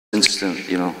instant,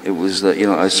 you know, it was that, you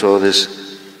know, I saw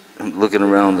this, looking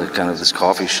around the kind of this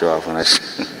coffee shop, and I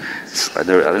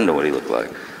didn't know what he looked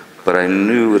like, but I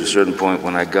knew at a certain point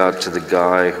when I got to the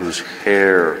guy whose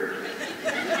hair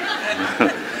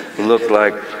looked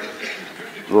like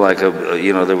a,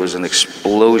 you know, there was an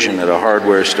explosion at a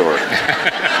hardware store.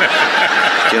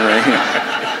 You know what I mean?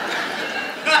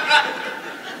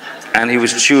 And he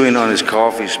was chewing on his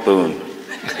coffee spoon.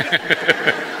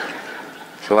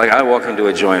 So like I walk into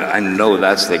a joint, I know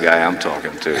that's the guy I'm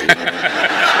talking to. You know?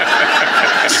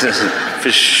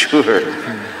 For sure.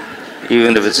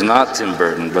 Even if it's not Tim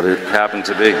Burton, but it happened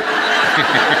to be.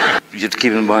 You have to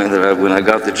keep in mind that when I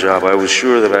got the job, I was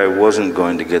sure that I wasn't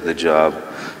going to get the job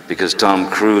because Tom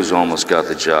Cruise almost got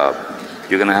the job.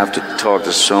 You're going to have to talk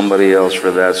to somebody else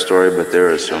for that story, but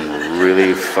there is some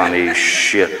really funny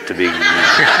shit to be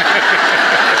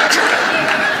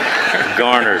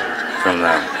garnered from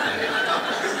that.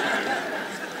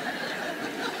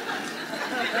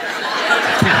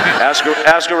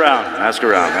 Ask around.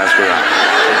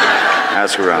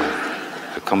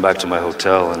 I come back to my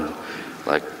hotel and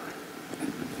like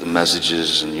the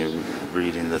messages, and you're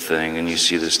reading the thing, and you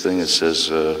see this thing that says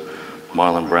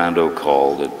Marlon Brando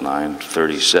called at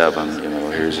 9:37. You know,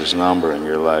 here's his number, and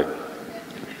you're like,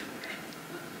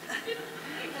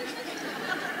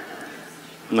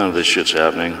 none of this shit's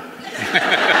happening.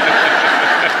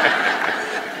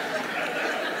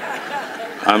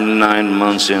 I'm 9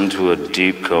 months into a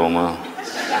deep coma,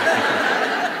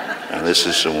 and this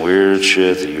is some weird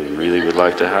shit that you really would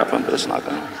like to happen, but it's not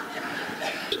gonna.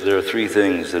 There are three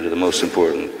things that are the most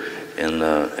important in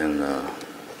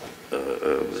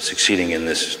succeeding in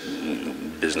this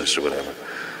business or whatever.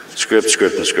 Script,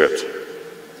 and script.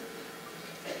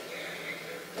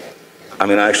 I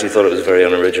mean, I actually thought it was very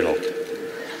unoriginal.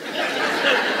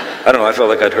 I don't know, I felt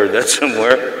like I'd heard that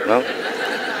somewhere, no?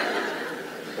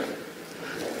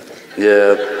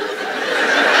 Yeah.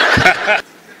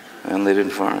 And they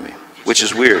didn't fire me, which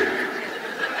is weird.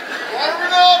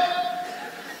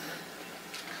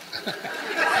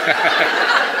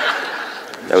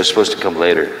 That was supposed to come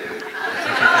later.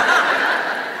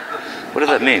 What did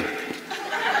that mean?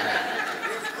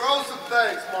 Grow some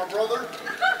things, my brother.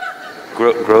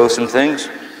 Grow some things?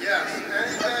 Yes,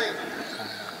 anything.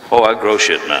 Oh, I grow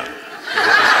shit, man.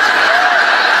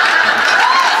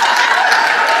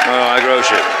 Oh, I grow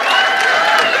shit.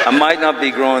 I might not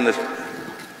be growing the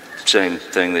same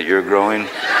thing that you're growing,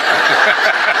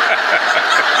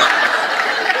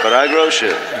 but I grow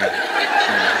shit.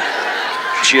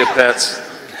 Chia pets.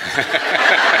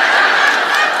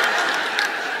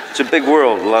 It's a big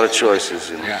world, a lot of choices.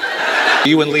 You know? Yeah.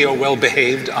 You and Leo well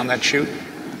behaved on that shoot?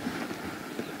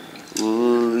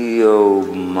 Leo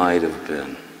might have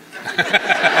been.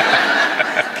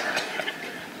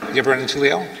 You ever run into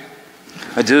Leo?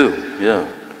 I do, yeah.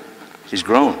 He's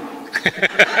grown.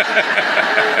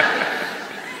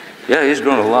 Yeah, he's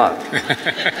grown a lot.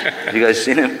 Have you guys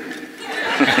seen him?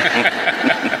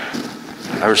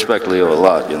 I respect Leo a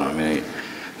lot, you know. I mean,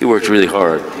 he worked really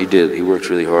hard. He did. He worked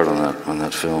really hard on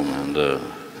that film, and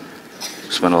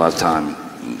spent a lot of time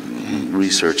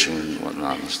researching and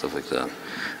whatnot and stuff like that.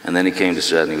 And then he came to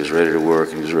set, and he was ready to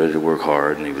work. And he was ready to work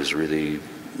hard, and he was really,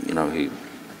 you know,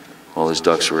 all his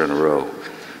ducks were in a row.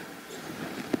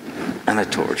 And I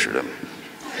tortured him.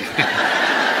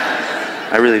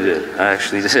 I really did. I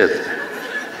actually did.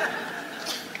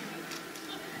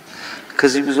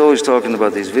 Because he was always talking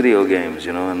about these video games,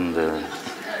 you know, and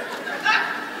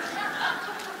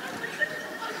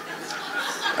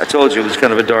I told you it was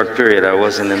kind of a dark period. I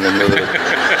wasn't in the middle of it.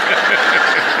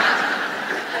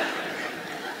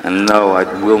 And no, I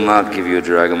will not give you a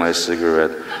drag of my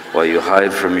cigarette while you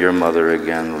hide from your mother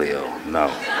again, Leo. No.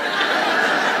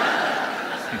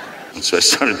 And so I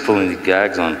started pulling the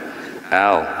gags on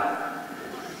Al.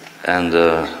 And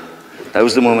that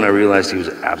was the moment I realized he was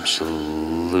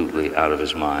absolutely out of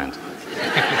his mind.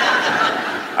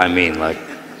 I mean, like,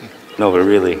 no, but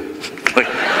really, like,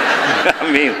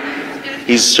 I mean,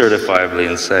 he's certifiably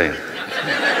insane.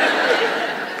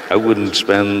 I wouldn't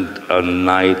spend a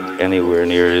night anywhere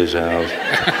near his house.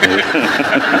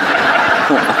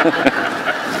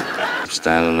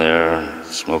 Standing there,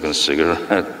 smoking a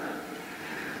cigarette.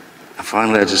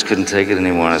 Finally, I just couldn't take it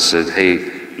anymore. I said, hey,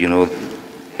 you know,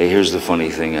 hey, here's the funny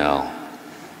thing, Al.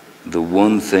 The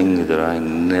one thing that I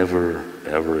never,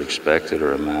 ever expected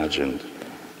or imagined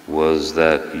was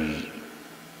that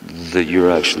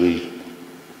you're actually,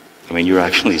 I mean, you're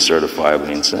actually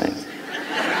certifiably insane.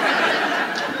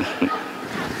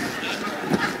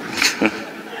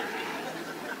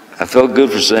 I felt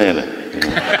good for saying it. You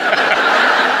know?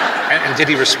 And did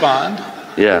he respond?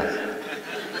 Yeah.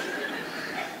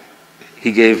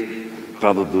 He gave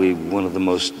probably one of the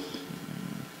most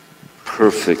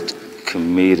perfect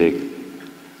comedic,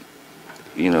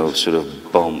 sort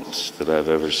of bumps that I've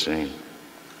ever seen.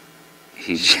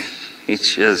 He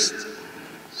just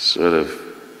sort of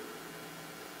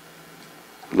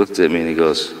looked at me and he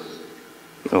goes,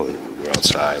 we're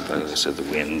outside, like I said, the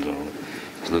wind,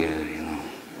 he's looking at it,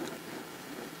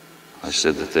 I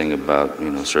said the thing about,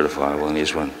 certifiable, and he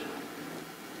just went,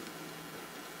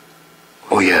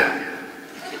 oh yeah.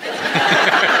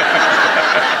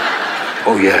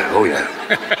 Oh yeah, oh yeah.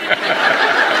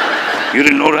 You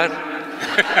didn't know that?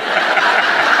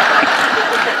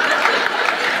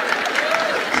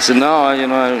 I said, no, I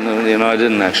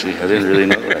didn't actually. I didn't really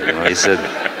know that. He said,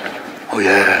 oh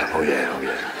yeah, oh yeah, oh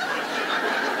yeah.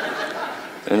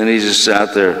 And then he just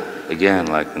sat there again,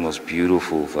 like the most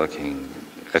beautiful fucking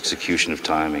execution of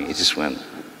timing. He just went,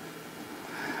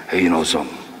 hey, you know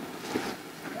something?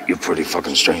 You're pretty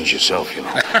fucking strange yourself,